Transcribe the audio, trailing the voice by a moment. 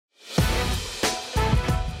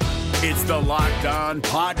It's the Locked On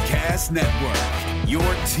Podcast Network, your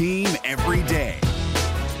team every day.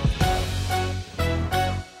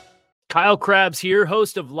 Kyle Krabs here,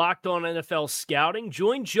 host of Locked On NFL Scouting.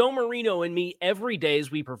 Join Joe Marino and me every day as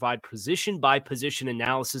we provide position-by-position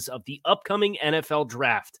analysis of the upcoming NFL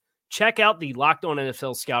Draft. Check out the Locked On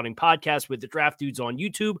NFL Scouting podcast with the Draft Dudes on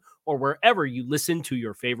YouTube or wherever you listen to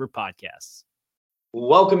your favorite podcasts.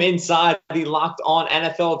 Welcome inside the Locked On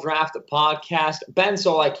NFL Draft podcast. Ben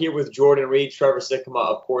Solak here with Jordan Reed, Trevor Sikkema,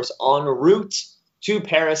 of course, en route to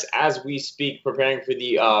Paris as we speak, preparing for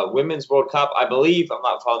the Women's World Cup. I believe, I'm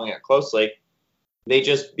not following it closely, they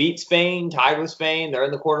just beat Spain, tied with Spain. They're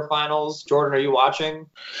in the quarterfinals. Jordan, are you watching?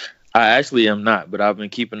 I actually am not, but I've been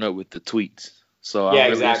keeping up with the tweets. So I'm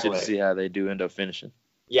really exactly. interested to see how they do end up finishing.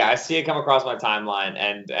 Yeah, I see it come across my timeline,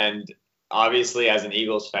 and obviously as an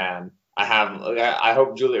Eagles fan, I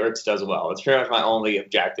hope Julie Ertz does well. It's pretty much my only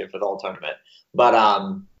objective for the whole tournament. But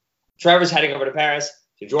Trevor's heading over to Paris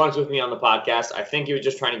to join us with me on the podcast. I think he was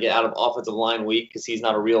just trying to get out of offensive line week because he's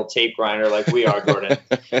not a real tape grinder like we are, Jordan.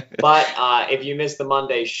 But if you missed the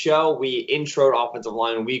Monday show, we introed offensive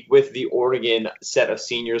line week with the Oregon set of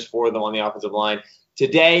seniors for them on the offensive line.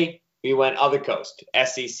 Today, we went other coast,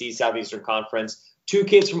 SEC, Southeastern Conference. 2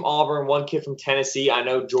 kids from Auburn, 1 kid from Tennessee. I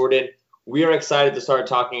know, Jordan, we are excited to start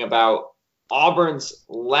talking about Auburn's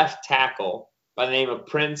left tackle by the name of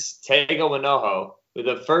Prince Tega Wanogho.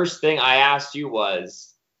 The first thing I asked you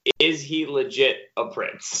was, is he legit a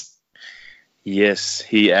prince? Yes,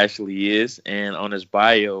 he actually is. And on his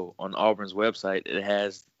bio on Auburn's website, it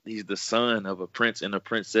has he's the son of a prince and a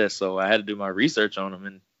princess. So I had to do my research on him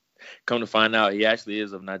and come to find out he actually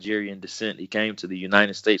is of Nigerian descent. He came to the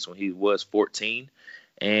United States when he was 14.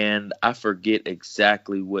 And I forget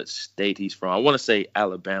exactly what state he's from. I want to say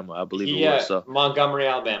Alabama, I believe it was. So Montgomery,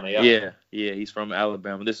 Alabama. Yeah, he's from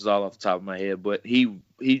Alabama. This is all off the top of my head, but he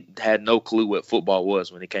had no clue what football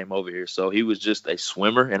was when he came over here. So he was just a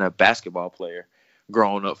swimmer and a basketball player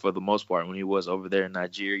growing up for the most part when he was over there in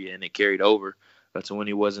Nigeria, and it carried over to when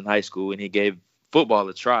he was in high school, and he gave football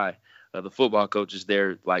a try. The football coaches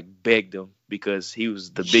there begged him because he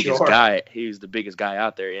was the biggest guy. He was the biggest guy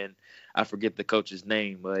out there, and I forget the coach's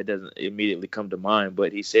name, but it doesn't immediately come to mind.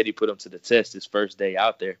 But he said he put him to the test his first day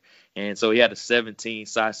out there. And so he had a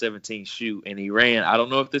size 17 shoe, and he ran. I don't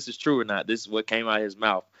know if this is true or not. This is what came out of his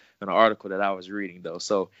mouth in an article that I was reading, though.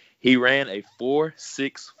 So he ran a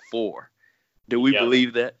 4.64. Do we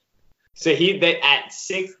believe that? So at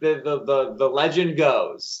 6, the legend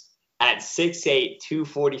goes, at 6'8",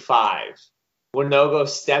 245, Wanogho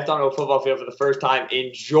stepped onto a football field for the first time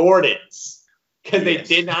in Jordans. Because they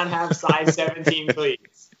did not have size 17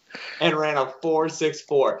 cleats and ran a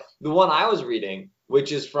 4.64. The one I was reading,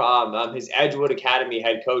 which is from his Edgewood Academy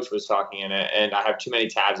head coach, was talking in it, and I have too many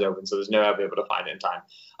tabs open, so there's no way I'll be able to find it in time.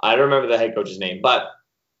 I don't remember the head coach's name, but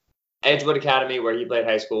Edgewood Academy, where he played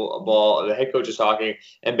high school ball, the head coach was talking,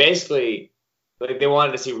 and basically they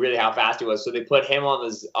wanted to see really how fast he was, so they put him on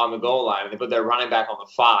the goal line, and they put their running back on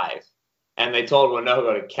the 5, and they told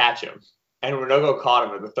Wanogho to catch him. And Wanogho caught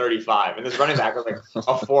him at the 35. And this running back was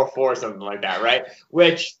a 4.4 or something like that, right?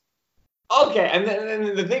 Which, okay. And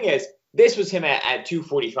then the thing is, this was him at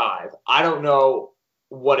 245. I don't know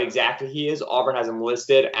what exactly he is. Auburn has him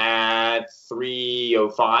listed at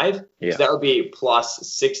 305. Yeah. So that would be plus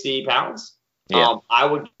 60 pounds. Yeah. I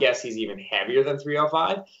would guess he's even heavier than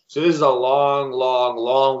 305. So this is a long, long,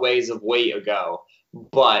 long ways of weight ago.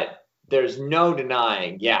 But there's no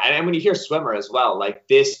denying. Yeah. And when you hear swimmer as well,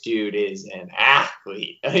 this dude is an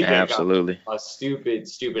athlete. Absolutely. A stupid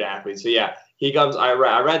athlete. So, yeah, he comes. I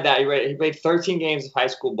read that. He played 13 games of high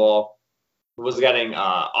school ball, was getting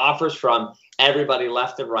offers from everybody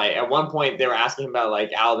left and right. At one point, they were asking him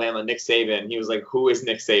about, Alabama, Nick Saban. He was like, who is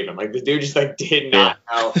Nick Saban? The dude just, did not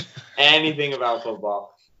know anything about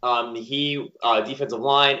football. He defensive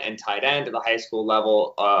line and tight end at the high school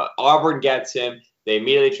level. Auburn gets him. They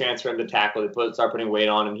immediately transfer him to tackle. They start putting weight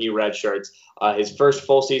on him. He redshirts. His first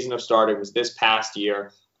full season of starting was this past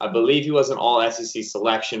year. I believe he was an all-SEC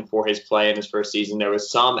selection for his play in his first season. There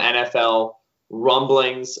was some NFL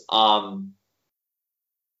rumblings, and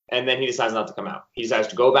then he decides not to come out. He decides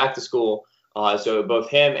to go back to school. So both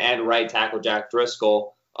him and right tackle Jack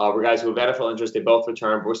Driscoll were guys who have NFL interest. They both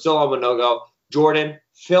returned. But we're still on Wanogho. Jordan,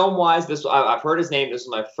 film-wise, I've heard his name. This is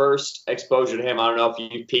my first exposure to him. I don't know if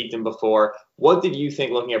you peeked him before. What did you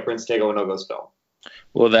think looking at Prince Tega Wanogho's film?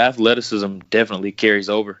 Well, the athleticism definitely carries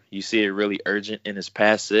over. You see it really urgent in his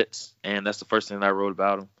pass sets, and that's the first thing I wrote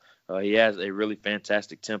about him. He has a really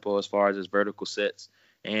fantastic tempo as far as his vertical sets,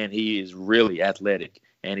 and he is really athletic.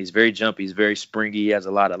 And he's very jumpy. He's very springy. He has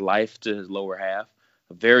a lot of life to his lower half.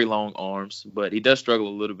 very long arms, but he does struggle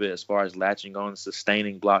a little bit as far as latching on and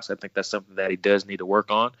sustaining blocks. I think that's something that he does need to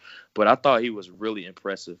work on. But I thought he was really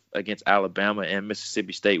impressive against Alabama and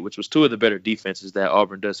Mississippi State, which was two of the better defenses that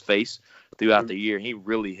Auburn does face throughout the year. He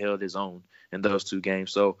really held his own in those two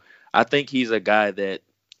games. So I think he's a guy that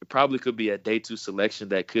probably could be a day 2 selection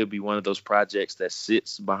that could be one of those projects that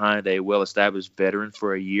sits behind a well-established veteran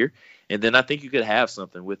for a year. And then I think you could have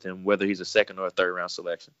something with him, whether he's a 2nd or a 3rd round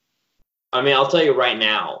selection. I mean, I'll tell you right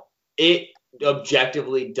now, it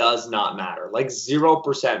objectively does not matter. Like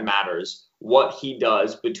 0% matters what he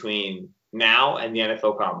does between now and the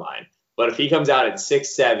NFL Combine. But if he comes out at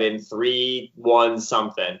 6'7", 3'1"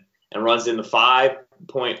 something and runs in the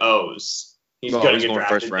 5.0s, he's going to get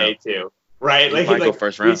drafted day 2. Right? He might go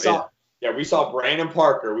first round. We saw Brandon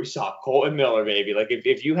Parker. We saw Colton Miller, baby. Like,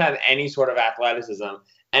 if you have any sort of athleticism,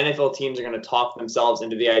 NFL teams are going to talk themselves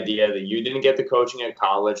into the idea that you didn't get the coaching at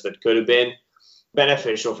college that could have been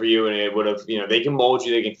beneficial for you, and it would have, they can mold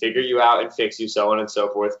you, they can figure you out and fix you, so on and so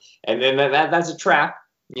forth. And then that's a trap.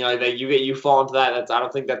 That you fall into that. I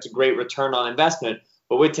don't think that's a great return on investment.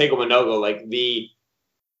 But with Tagovailoa, like, the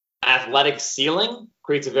athletic ceiling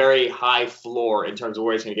creates a very high floor in terms of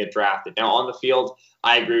where he's going to get drafted. Now, on the field,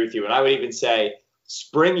 I agree with you. And I would even say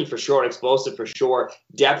springy for sure, explosive for sure.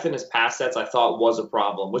 Depth in his pass sets, I thought, was a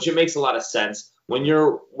problem, which it makes a lot of sense. When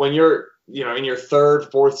you're in your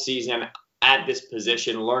 3rd, 4th season at this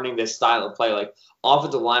position, learning this style of play, like,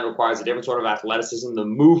 offensive line requires a different sort of athleticism. The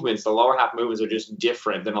movements, the lower half movements are just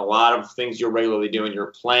different than a lot of things you're regularly doing.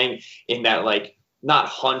 You're playing in that, like, not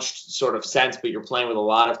hunched sort of sense, but you're playing with a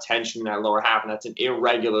lot of tension in that lower half, and that's an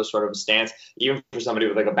irregular sort of stance, even for somebody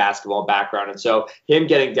with like a basketball background. And so him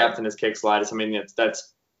getting depth in his kick slide is something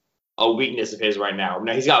that's a weakness of his right now.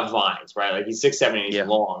 Now he's got vines, right? Like, he's 6'7" and he's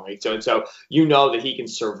long. Right? So that he can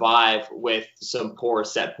survive with some poor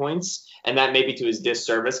set points, and that may be to his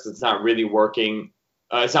disservice because it's not really working.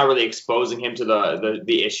 It's not really exposing him to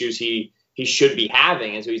the issues he should be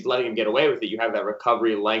having, and so he's letting him get away with it. You have that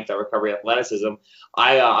recovery length, that recovery athleticism.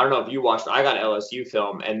 I don't know if you watched. I got LSU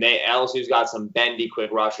film, and LSU's got some bendy, quick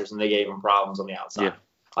rushers, and they gave him problems on the outside. Yeah,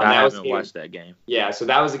 I haven't watched that game. Yeah, so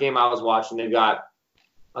that was the game I was watching. They've got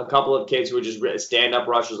a couple of kids who are just stand-up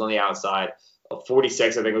rushers on the outside.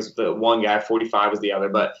 46, I think, was the one guy. 45 was the other.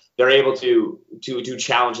 But they're able to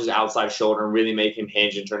challenge his outside shoulder and really make him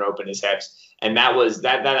hinge and turn open his hips. And that's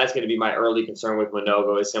going to be my early concern with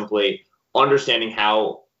Manogo, is simply understanding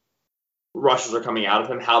how rushes are coming out of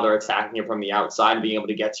him, how they're attacking him from the outside, and being able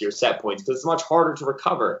to get to your set points, because it's much harder to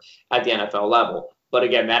recover at the NFL level. But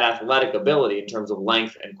again, that athletic ability in terms of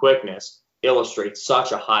length and quickness illustrates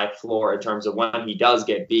such a high floor in terms of when he does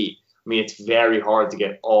get beat. I mean, it's very hard to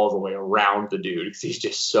get all the way around the dude because he's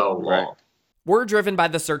just so long. Right. We're driven by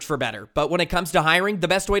the search for better, but when it comes to hiring, the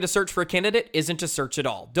best way to search for a candidate isn't to search at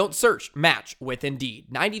all. Don't search, match with Indeed.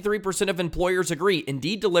 93% of employers agree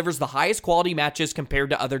Indeed delivers the highest quality matches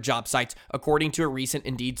compared to other job sites, according to a recent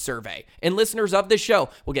Indeed survey. And listeners of this show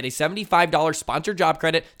will get a $75 sponsored job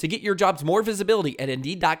credit to get your jobs more visibility at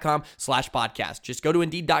Indeed.com/podcast. Just go to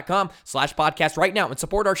Indeed.com/podcast right now and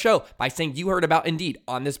support our show by saying you heard about Indeed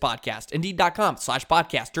on this podcast.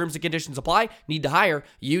 Indeed.com/podcast. Terms and conditions apply. Need to hire?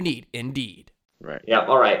 You need Indeed. Right. Yeah.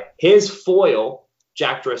 All right. His foil,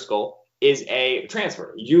 Jack Driscoll, is a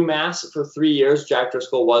transfer. UMass for 3 years. Jack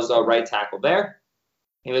Driscoll was a right tackle there.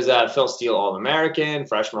 He was a Phil Steele All-American,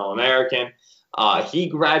 freshman All-American. He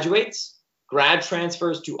graduates, grad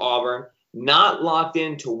transfers to Auburn, not locked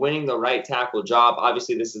into winning the right tackle job.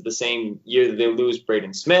 Obviously, this is the same year that they lose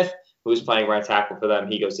Braden Smith, who's playing right tackle for them.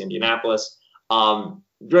 He goes to Indianapolis.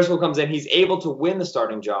 Driscoll comes in. He's able to win the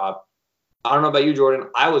starting job. I don't know about you, Jordan.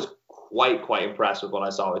 I was quite impressed with what I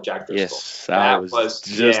saw with Jack Driscoll. Yes, I was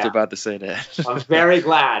just about to say that. I'm very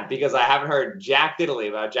glad, because I haven't heard jack diddly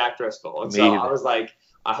about Jack Driscoll. And so I was like,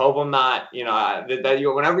 I hope I'm not,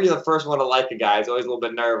 whenever you're the first one to like a guy, it's always a little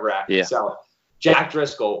bit nerve-wracking. Yeah. So Jack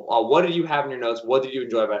Driscoll, what did you have in your notes? What did you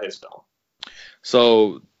enjoy about his film?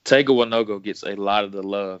 So Tagovailoa gets a lot of the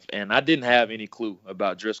love, and I didn't have any clue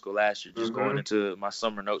about Driscoll last year. Just going into my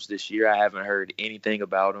summer notes this year, I haven't heard anything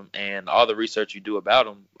about him, and all the research you do about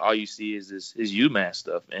him, all you see is his UMass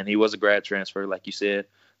stuff. And he was a grad transfer, like you said.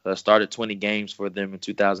 Started 20 games for them in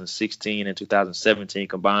 2016 and 2017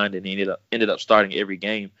 combined, and he ended up starting every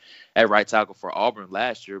game at right tackle for Auburn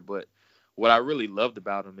last year. But what I really loved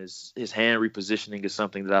about him is his hand repositioning is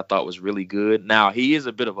something that I thought was really good. Now, he is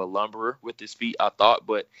a bit of a lumberer with his feet, I thought,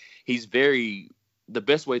 but he's very the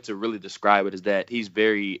best way to really describe it is that he's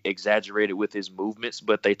very exaggerated with his movements,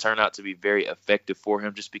 but they turn out to be very effective for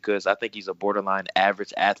him just because I think he's a borderline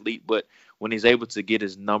average athlete. But when he's able to get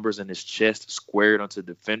his numbers and his chest squared onto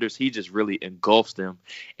defenders, he just really engulfs them.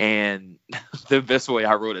 And the best way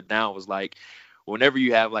I wrote it down was like, whenever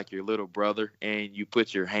you have like your little brother and you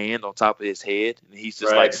put your hand on top of his head and he's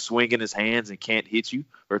just like swinging his hands and can't hit you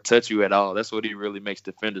or touch you at all, that's what he really makes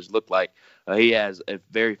defenders look like. He has a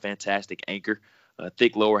very fantastic anchor, a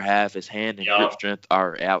thick lower half. His hand and grip strength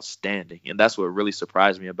are outstanding, and that's what really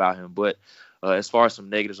surprised me about him. But as far as some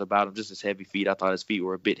negatives about him, just his heavy feet. I thought his feet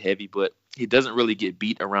were a bit heavy, but he doesn't really get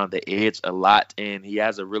beat around the edge a lot, and he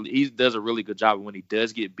does a really good job when he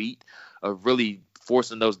does get beat of really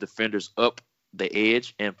forcing those defenders up the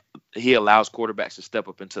edge, and he allows quarterbacks to step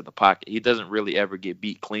up into the pocket. He doesn't really ever get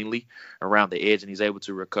beat cleanly around the edge, and he's able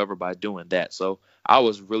to recover by doing that. So I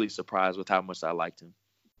was really surprised with how much I liked him.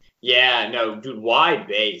 Yeah, no, dude, wide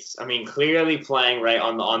base. I mean, clearly playing right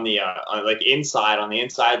on the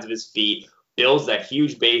insides of his feet, builds that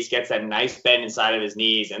huge base, gets that nice bend inside of his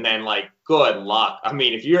knees, and then like good luck. I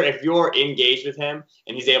mean, if you're engaged with him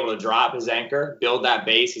and he's able to drop his anchor, build that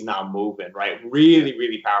base, he's not moving, right? Really,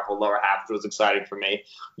 really powerful lower half, which was exciting for me.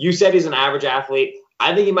 You said he's an average athlete.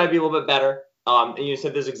 I think he might be a little bit better. And you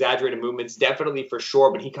said there's exaggerated movements, definitely for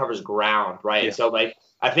sure, but he covers ground, right? Yeah. So like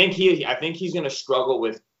I think he's going to struggle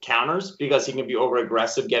with counters because he can be over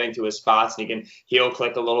aggressive getting to his spots, and he can heel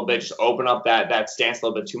click a little bit, just open up that stance a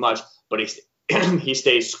little bit too much. But he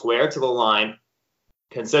stays square to the line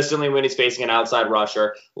consistently when he's facing an outside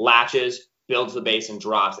rusher, latches, builds the base, and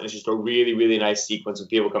drops. And it's just a really, really nice sequence of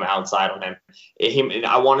people come outside on him.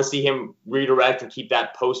 I want to see him redirect and keep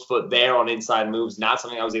that post foot there on inside moves. Not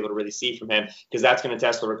something I was able to really see from him because that's going to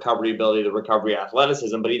test the recovery ability, the recovery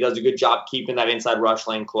athleticism. But he does a good job keeping that inside rush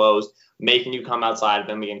lane closed, making you come outside of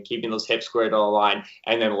them, again, keeping those hips square to the line,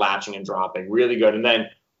 and then latching and dropping. Really good. And then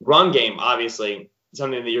run game, obviously,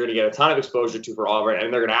 something that you're going to get a ton of exposure to for Auburn,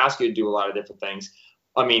 and they're going to ask you to do a lot of different things.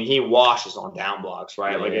 I mean, he washes on down blocks,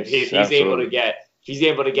 right? Like if he's able to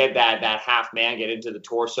get that half man, get into the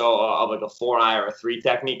torso of like a 4-eye or a 3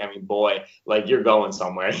 technique. I mean, boy, like you're going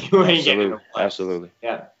somewhere. You ain't getting absolutely.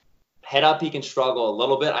 Yeah. Head up, he can struggle a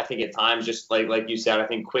little bit. I think at times, just like you said, I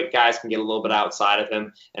think quick guys can get a little bit outside of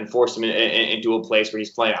him and force him into a place where he's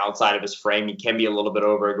playing outside of his frame. He can be a little bit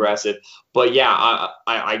over aggressive. But yeah,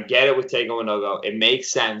 I get it with Tego Wanogho. It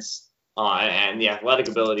makes sense. And the athletic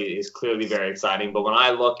ability is clearly very exciting. But when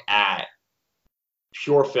I look at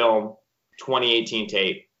pure film, 2018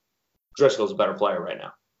 tape, Driscoll's a better player right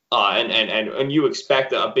now. And you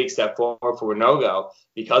expect a big step forward for Wanogho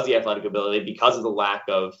because of the athletic ability, because of the lack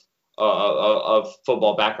of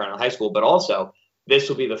football background in high school. But also, this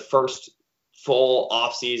will be the first full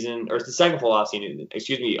offseason, or it's the second full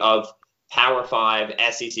offseason, of Power 5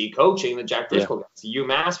 SEC coaching that Jack Driscoll got to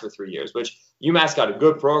UMass for 3 years, which UMass got a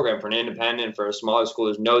good program for an independent, for a smaller school.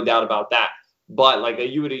 There's no doubt about that. But like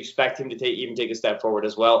you would expect him to take a step forward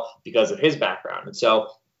as well because of his background. And so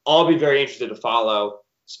I'll be very interested to follow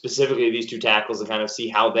specifically these two tackles and kind of see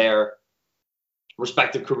how their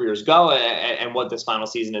respective careers go and what this final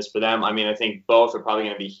season is for them. I mean, I think both are probably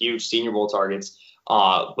going to be huge Senior Bowl targets.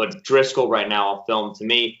 But Driscoll right now on film, to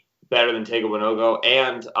me, better than Tego Wanogho.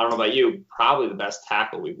 And I don't know about you, probably the best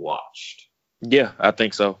tackle we've watched. Yeah, I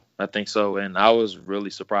think so. And I was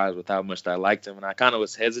really surprised with how much I liked him. And I kind of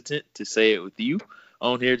was hesitant to say it with you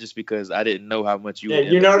on here just because I didn't know how much you would.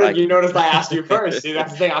 You noticed I asked you first. See,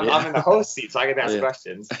 that's the thing. I'm in the host seat, so I get to ask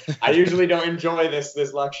questions. I usually don't enjoy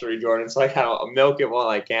this luxury, Jordan, so I kind of milk it while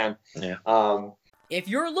I can. Yeah. If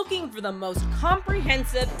you're looking for the most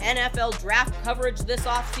comprehensive NFL draft coverage this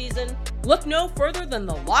offseason, look no further than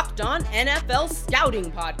the Locked On NFL Scouting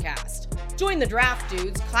Podcast. Join the draft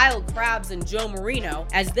dudes, Kyle Krabs and Joe Marino,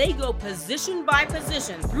 as they go position by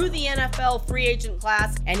position through the NFL free agent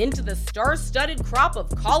class and into the star-studded crop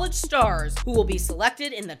of college stars who will be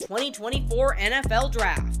selected in the 2024 NFL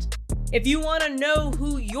Draft. If you want to know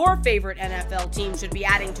who your favorite NFL team should be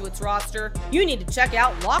adding to its roster, you need to check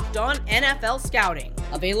out Locked On NFL Scouting,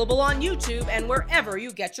 available on YouTube and wherever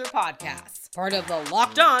you get your podcasts. Part of the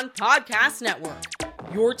Locked On Podcast Network.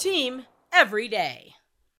 Your team every day.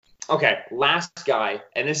 Okay, last guy,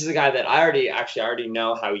 and this is a guy that I already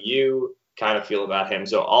know how you kind of feel about him,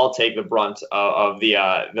 so I'll take the brunt of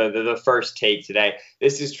the first take today.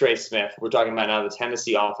 This is Trey Smith. We're talking about now the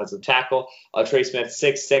Tennessee offensive tackle. Trey Smith,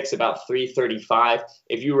 6'6", about 335.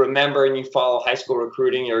 If you remember and you follow high school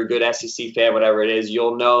recruiting, you're a good SEC fan, whatever it is,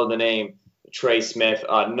 you'll know the name Trey Smith,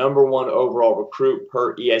 #1 overall recruit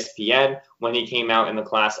per ESPN when he came out in the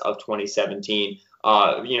class of 2017.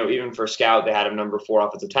 Even for Scout, they had him number 4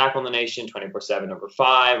 offensive tackle in the nation, 24/7 number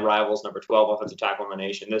 5, Rivals number 12 offensive tackle in the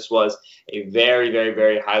nation. This was a very, very,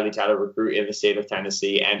 very highly touted recruit in the state of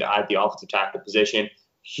Tennessee and at the offensive tackle position.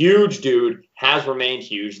 Huge dude, has remained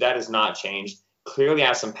huge. That has not changed. Clearly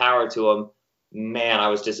has some power to him. Man, I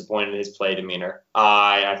was disappointed in his play demeanor.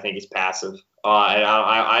 I think he's passive.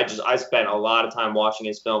 I spent a lot of time watching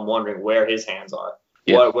his film, wondering where his hands are.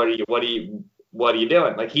 Yeah. What are you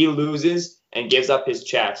doing? Like, he loses and gives up his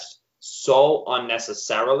chest so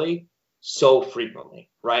unnecessarily, so frequently,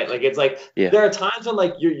 right? Like, it's like there are times when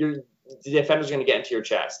like the defender's going to get into your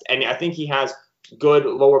chest, and I think he has good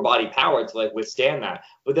lower body power to like withstand that.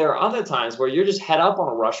 But there are other times where you're just head up on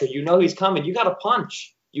a rusher, you know he's coming, you got to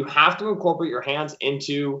punch. You have to incorporate your hands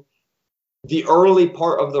into the early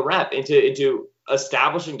part of the rep, into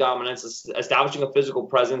establishing dominance, establishing a physical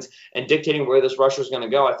presence, and dictating where this rusher is going to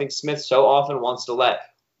go. I think Smith so often wants to let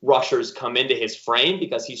rushers come into his frame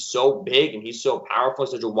because he's so big and he's so powerful,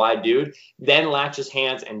 such a wide dude, then latch his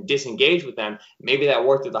hands and disengage with them. Maybe that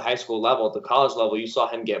worked at the high school level. At the college level, you saw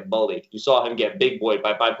him get bullied. You saw him get big boyed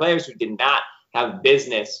by players who did not have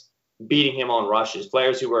business beating him on rushes,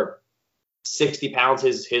 players who were 60 pounds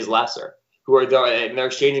his lesser, who are there, and they're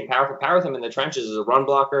exchanging power for power with him in the trenches as a run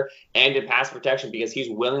blocker and in pass protection because he's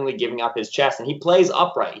willingly giving up his chest. And he plays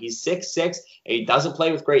upright. He's 6'6", and he doesn't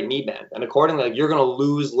play with great knee bend. And accordingly, like, you're going to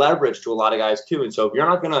lose leverage to a lot of guys too. And so if you're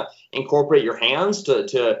not going to incorporate your hands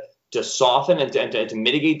to soften and to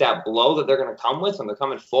mitigate that blow that they're going to come with when they're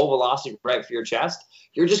coming full velocity right for your chest,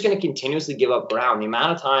 you're just going to continuously give up ground. The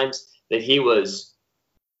amount of times that he was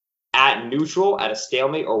at neutral, at a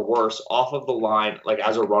stalemate, or worse, off of the line, like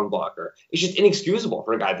as a run blocker, it's just inexcusable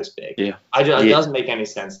for a guy this big. Yeah, it doesn't make any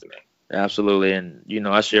sense to me. Absolutely, and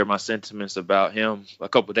I shared my sentiments about him a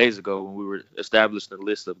couple of days ago when we were establishing the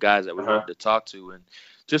list of guys that we wanted to talk to, and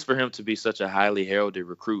just for him to be such a highly heralded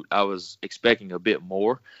recruit, I was expecting a bit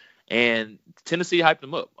more. And Tennessee hyped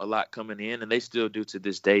him up a lot coming in, and they still do to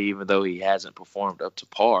this day, even though he hasn't performed up to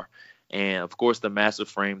par. And, of course, the massive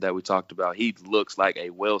frame that we talked about, he looks like a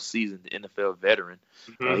well-seasoned NFL veteran.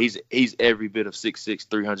 Mm-hmm. He's every bit of 6'6",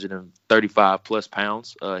 335-plus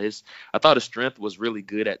pounds. I thought his strength was really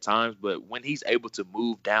good at times, but when he's able to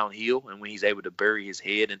move downhill and when he's able to bury his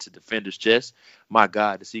head into defender's chest, my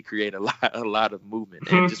God, does he create a lot of movement.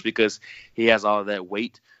 Mm-hmm. And just because he has all of that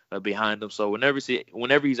weight behind him. So whenever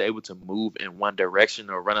he's able to move in one direction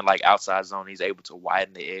or running like outside zone, he's able to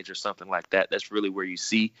widen the edge or something like that. That's really where you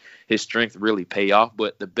see his strength really pay off.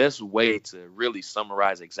 But the best way to really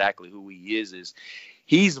summarize exactly who he is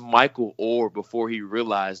he's Michael Orr before he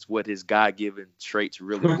realized what his God-given traits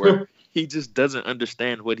really were. He just doesn't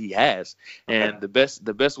understand what he has. And the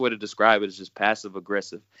best way to describe it is just passive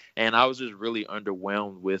aggressive. And I was just really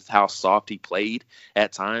underwhelmed with how soft he played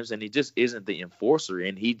at times. And he just isn't the enforcer.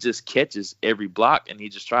 And he just catches every block and he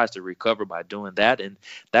just tries to recover by doing that. And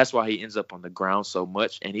that's why he ends up on the ground so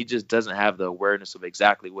much. And he just doesn't have the awareness of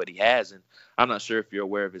exactly what he has. And I'm not sure if you're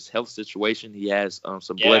aware of his health situation. He has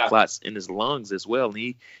some blood clots in his lungs as well.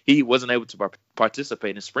 And he wasn't able to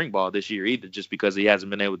participate in spring ball this year either, just because he hasn't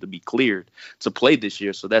been able to be cleared to play this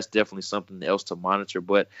year. So that's definitely something else to monitor.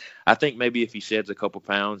 But I think maybe if he sheds a couple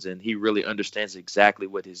pounds and he really understands exactly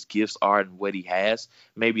what his gifts are and what he has,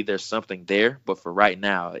 maybe there's something there. But for right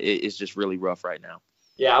now, it's just really rough right now.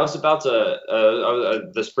 Yeah, I was about to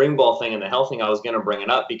the spring ball thing and the health thing. I was going to bring it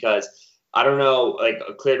up because I don't know, like,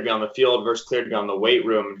 clear to be on the field versus clear to be on the weight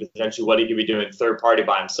room, and potentially what he could be doing third party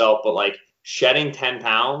by himself. But like shedding 10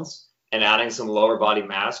 pounds and adding some lower body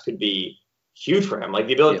mass could be huge for him. Like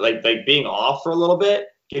the ability, like being off for a little bit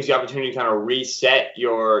gives you opportunity to kind of reset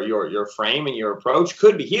your frame and your approach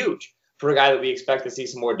could be huge for a guy that we expect to see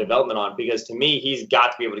some more development on, because to me, he's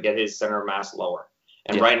got to be able to get his center of mass lower.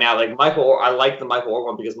 And right now, like Michael Orr, I like the Michael Orr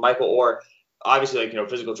one because Michael Orr, obviously, like,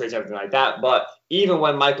 physical traits, everything like that. But even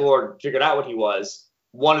when Michael Orr figured out what he was,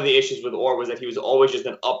 one of the issues with Orr was that he was always just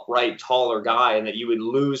an upright, taller guy, and that you would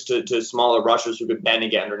lose to smaller rushers who could bend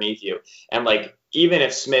and get underneath you. And like, even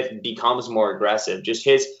if Smith becomes more aggressive, just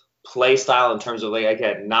his play style in terms of, like,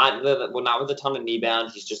 again, not with a ton of knee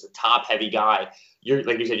bend, he's just a top heavy guy. You're,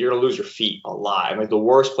 like you said, you're gonna lose your feet a lot. And like the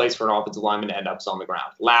worst place for an offensive lineman to end up is on the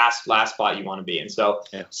ground. Last spot you want to be. And so,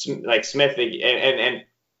 like Smith and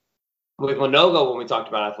with Mnogo, when we talked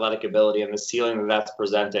about athletic ability and the ceiling that's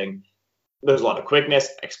presenting, there's a lot of quickness,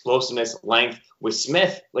 explosiveness, length. With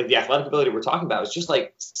Smith, like the athletic ability we're talking about is just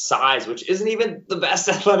like size, which isn't even the best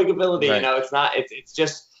athletic ability. Right. It's not. It's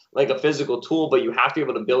just like a physical tool, but you have to be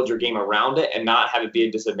able to build your game around it and not have it be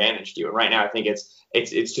a disadvantage to you. And right now, I think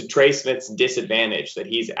it's to Trey Smith's disadvantage that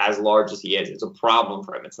he's as large as he is. It's a problem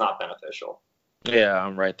for him. It's not beneficial. Yeah,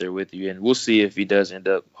 I'm right there with you. And we'll see if he does end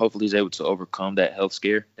up, hopefully he's able to overcome that health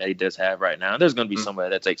scare that he does have right now. And there's going to be somebody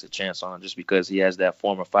that takes a chance on him just because he has that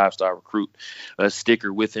former 5-star recruit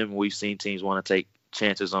sticker with him. We've seen teams want to take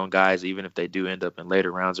chances on guys, even if they do end up in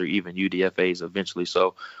later rounds or even UDFAs eventually.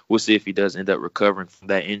 So we'll see if he does end up recovering from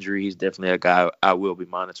that injury. He's definitely a guy I will be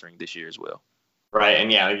monitoring this year as well. Right.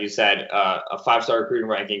 And yeah, like you said, a 5-star recruiting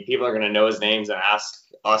ranking, people are going to know his names and ask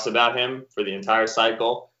us about him for the entire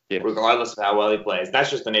cycle. Yeah. Regardless of how well he plays. That's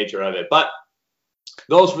just the nature of it. But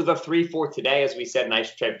those were the 3 for today. As we said,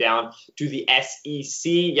 nice trip down to the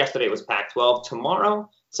SEC. Yesterday it was Pac-12. Tomorrow,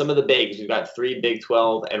 some of the bigs. We've got 3 Big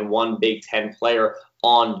 12 and 1 Big 10 player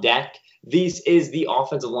on deck. This is the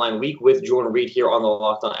offensive line week with Jordan Reed here on the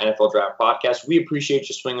Locked On NFL Draft Podcast. We appreciate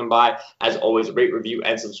you swinging by. As always, rate, review,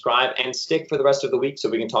 and subscribe, and stick for the rest of the week so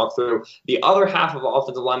we can talk through the other half of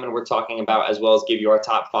offensive linemen we're talking about, as well as give you our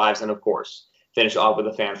top 5s, and of course, finish off with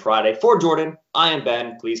a Fan Friday. For Jordan, I am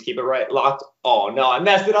Ben. Please keep it locked. Oh, no, I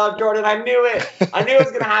messed it up, Jordan. I knew it. I knew it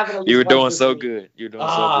was going to happen. You were doing so good. You're doing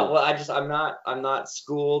so good. Well, I'm not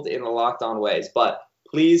schooled in the Locked On ways, but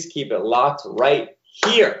please keep it locked right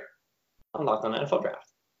here on Locked On NFL Draft.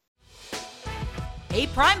 Hey,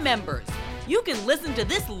 Prime members, you can listen to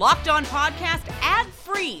this Locked On podcast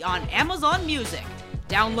ad-free on Amazon Music.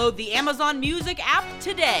 Download the Amazon Music app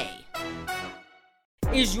today.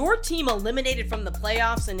 Is your team eliminated from the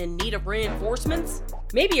playoffs and in need of reinforcements?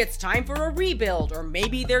 Maybe it's time for a rebuild, or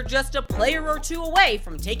maybe they're just a player or two away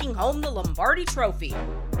from taking home the Lombardi Trophy.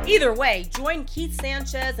 Either way, join Keith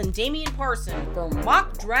Sanchez and Damian Parson for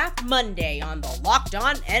Mock Draft Monday on the Locked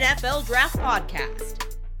On NFL Draft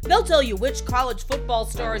Podcast. They'll tell you which college football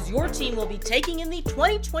stars your team will be taking in the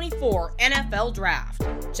 2024 NFL Draft.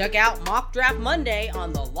 Check out Mock Draft Monday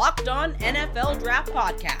on the Locked On NFL Draft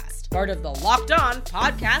Podcast, part of the Locked On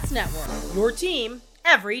Podcast Network. Your team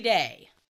every day.